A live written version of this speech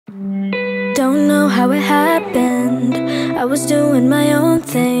Don't know how it happened. I was doing my own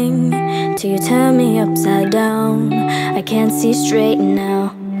thing till you turned me upside down. I can't see straight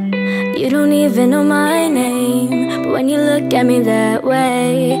now. You don't even know my name, but when you look at me that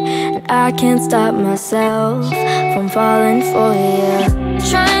way, and I can't stop myself from falling for you.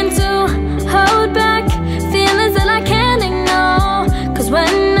 Trying to hold back feelings that I can't ignore, 'cause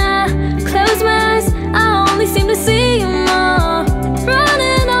when I close my eyes, I only seem to see you more.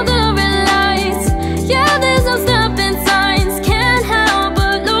 Running all the red lights, yeah, there's no stopping signs. Can't help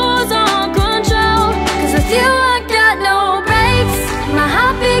but lose all control, 'cause with you I got no brakes. My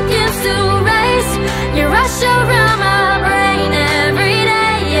heart begins to race. You rush around my brain every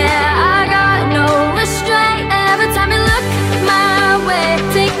day, yeah, I got no restraint. Every time you look my way,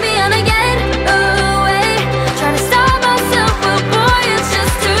 take me on a getaway. Trying to stop myself, but boy, it's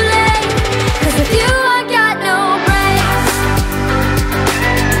just too late. 'Cause with you I got no brakes.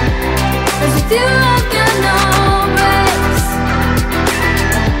 'Cause with you I've got no brakes.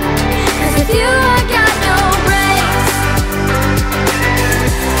 'Cause with you I got no brakes.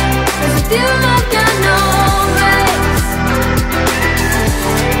 'Cause with you I've got no brakes.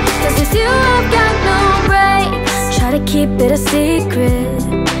 'Cause with you I've got no brakes. Try to keep it a secret,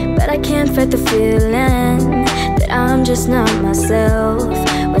 but I can't fight the feeling that I'm just not myself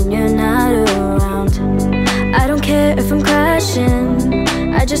when you're not around. I don't care if I'm crashing,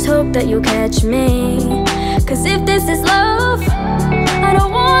 I just hope that you'll catch me. 'Cause if this is love, I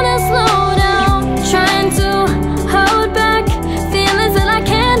don't wanna slow down. Trying to hold back feelings that I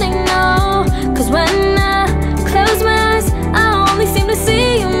can't ignore, 'cause when